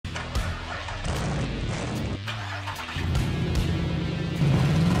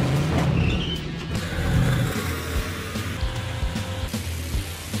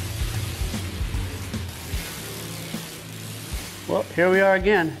Here we are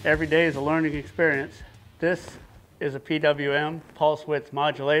again. Every day is a learning experience. This is a PWM, pulse width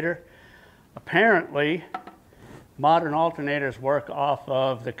modulator. Apparently, modern alternators work off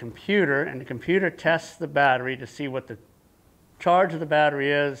of the computer, and the computer tests the battery to see what the charge of the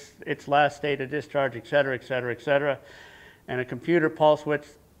battery is, its last state of discharge, etc., etc., etc. And a computer pulse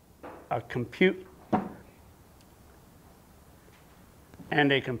width,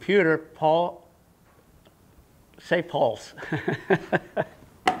 pulse.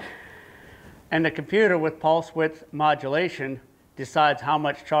 And the computer with pulse width modulation decides how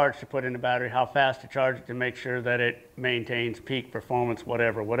much charge to put in the battery, how fast to charge it to make sure that it maintains peak performance,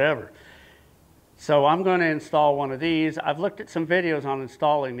 whatever. So I'm going to install one of these. I've looked at some videos on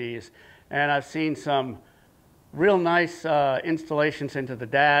installing these, and I've seen some real nice installations into the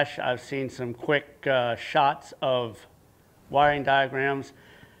dash. I've seen some quick shots of wiring diagrams.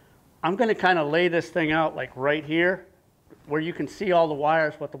 I'm going to kind of lay this thing out like right here, where you can see all the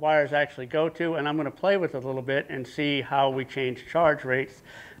wires, what the wires actually go to, and I'm going to play with it a little bit and see how we change charge rates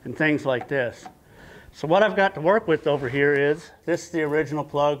and things like this. So what I've got to work with over here is, this is the original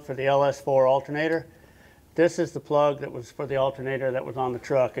plug for the LS4 alternator. This is the plug that was for the alternator that was on the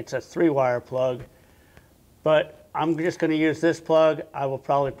truck. It's a 3-wire plug, but I'm just going to use this plug. I will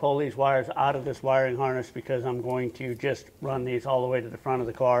probably pull these wires out of this wiring harness because I'm going to just run these all the way to the front of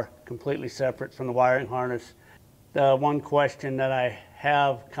the car, completely separate from the wiring harness. The one question that I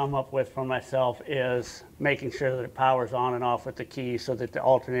have come up with for myself is making sure that it powers on and off with the key so that the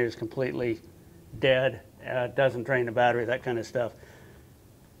alternator is completely dead, doesn't drain the battery, that kind of stuff.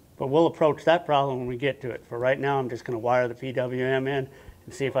 But we'll approach that problem when we get to it. For right now, I'm just going to wire the PWM in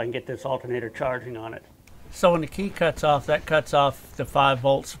and see if I can get this alternator charging on it. So when the key cuts off, that cuts off the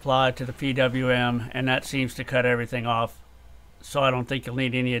 5-volt supply to the PWM, and that seems to cut everything off. So I don't think you'll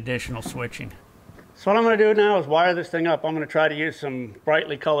need any additional switching. So what I'm going to do now is wire this thing up. I'm going to try to use some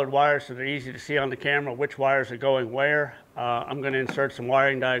brightly colored wires so they're easy to see on the camera which wires are going where. I'm going to insert some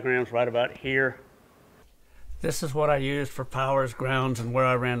wiring diagrams right about here. This is what I used for powers, grounds, and where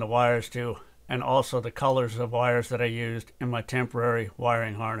I ran the wires to, and also the colors of wires that I used in my temporary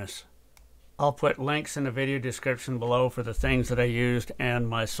wiring harness. I'll put links in the video description below for the things that I used and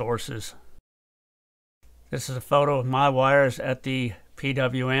my sources. This is a photo of my wires at the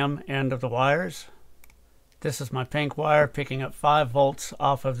PWM end of the wires. This is my pink wire picking up 5 volts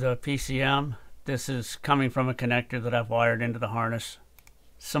off of the PCM. This is coming from a connector that I've wired into the harness.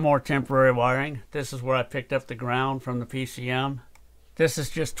 Some more temporary wiring. This is where I picked up the ground from the PCM. This is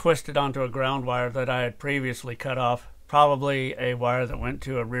just twisted onto a ground wire that I had previously cut off. Probably a wire that went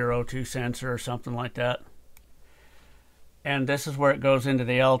to a rear O2 sensor or something like that. And this is where it goes into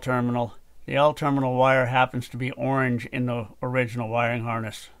the L terminal. The L terminal wire happens to be orange in the original wiring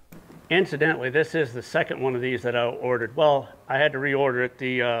harness. Incidentally, this is the second one of these that I ordered. Well, I had to reorder it.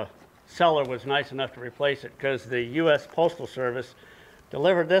 The seller was nice enough to replace it because the U.S. Postal Service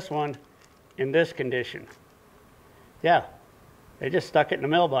delivered this one in this condition. Yeah, they just stuck it in the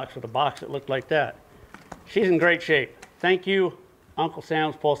mailbox with a box that looked like that. She's in great shape. Thank you, Uncle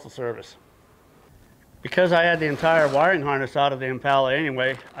Sam's Postal Service. Because I had the entire wiring harness out of the Impala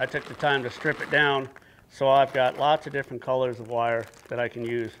anyway, I took the time to strip it down, so I've got lots of different colors of wire that I can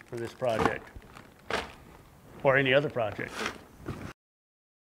use for this project, or any other project.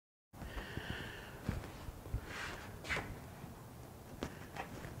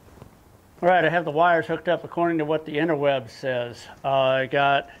 All right, I have the wires hooked up according to what the interweb says. I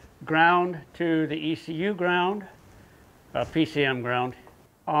got ground to the ECU ground, PCM ground.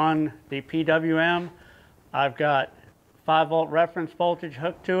 On the PWM, I've got 5-volt reference voltage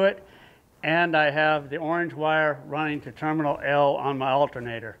hooked to it, and I have the orange wire running to terminal L on my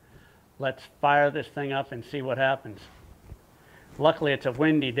alternator. Let's fire this thing up and see what happens. Luckily, it's a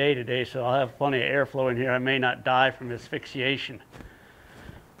windy day today, so I'll have plenty of airflow in here. I may not die from asphyxiation.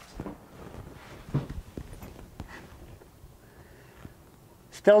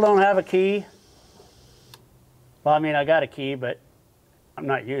 Still don't have a key. Well, I mean, I got a key, but I'm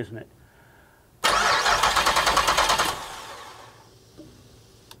not using it.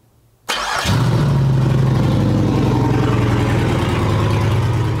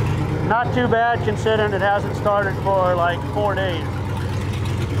 Not too bad considering it hasn't started for like 4 days.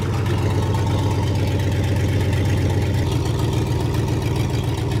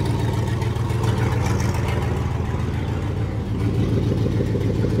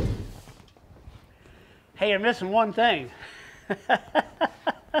 Hey, you're missing one thing.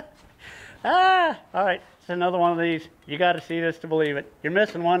 All right, it's another one of these. You got to see this to believe it. You're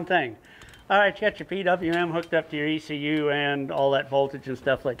missing one thing. All right, you got your PWM hooked up to your ECU and all that voltage and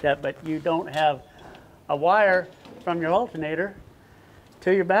stuff like that, but you don't have a wire from your alternator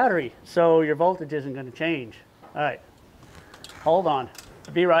to your battery, so your voltage isn't going to change. All right, hold on.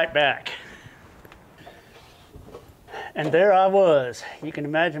 I'll be right back. And there I was. You can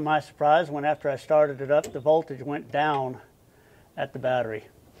imagine my surprise when after I started it up, the voltage went down at the battery.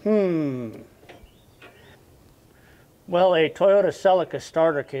 Well, a Toyota Celica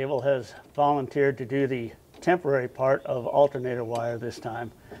starter cable has volunteered to do the temporary part of alternator wire this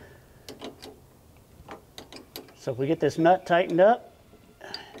time. So if we get this nut tightened up,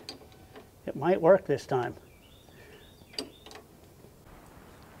 it might work this time.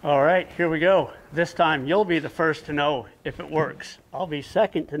 All right, here we go. This time you'll be the first to know if it works. I'll be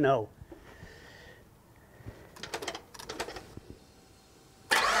second to know.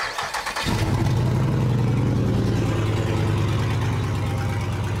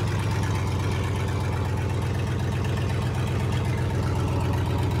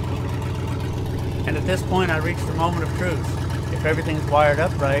 And at this point I reached the moment of truth. If everything's wired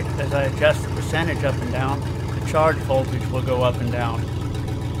up right, as I adjust the percentage up and down, the charge voltage will go up and down,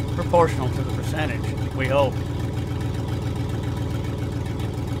 proportional to the percentage, we hope.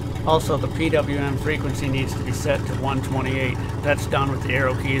 Also, the PWM frequency needs to be set to 128. That's done with the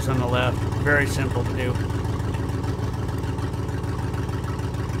arrow keys on the left. Very simple to do.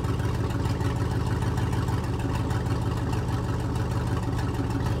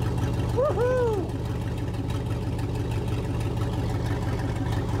 Woohoo!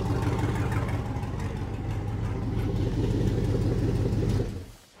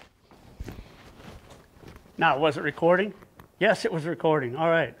 Now, was it recording? Yes, it was recording. All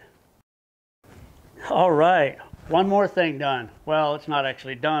right. All right. One more thing done. Well, it's not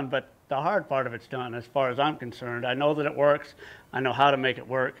actually done, but the hard part of it's done as far as I'm concerned. I know that it works. I know how to make it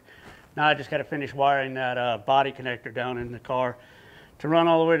work. Now I just got to finish wiring that body connector down in the car to run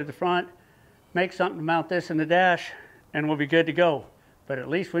all the way to the front, make something to mount this in the dash, and we'll be good to go. But at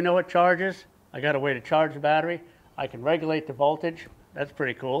least we know it charges. I got a way to charge the battery. I can regulate the voltage. That's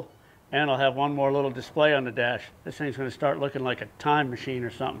pretty cool. And I'll have one more little display on the dash. This thing's going to start looking like a time machine or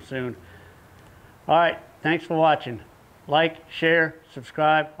something soon. All right, thanks for watching. Like, share,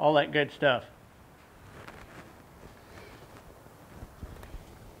 subscribe, all that good stuff.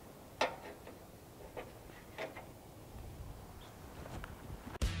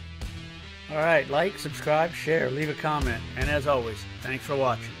 All right, like, subscribe, share, leave a comment. And as always, thanks for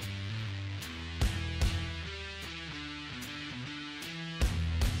watching.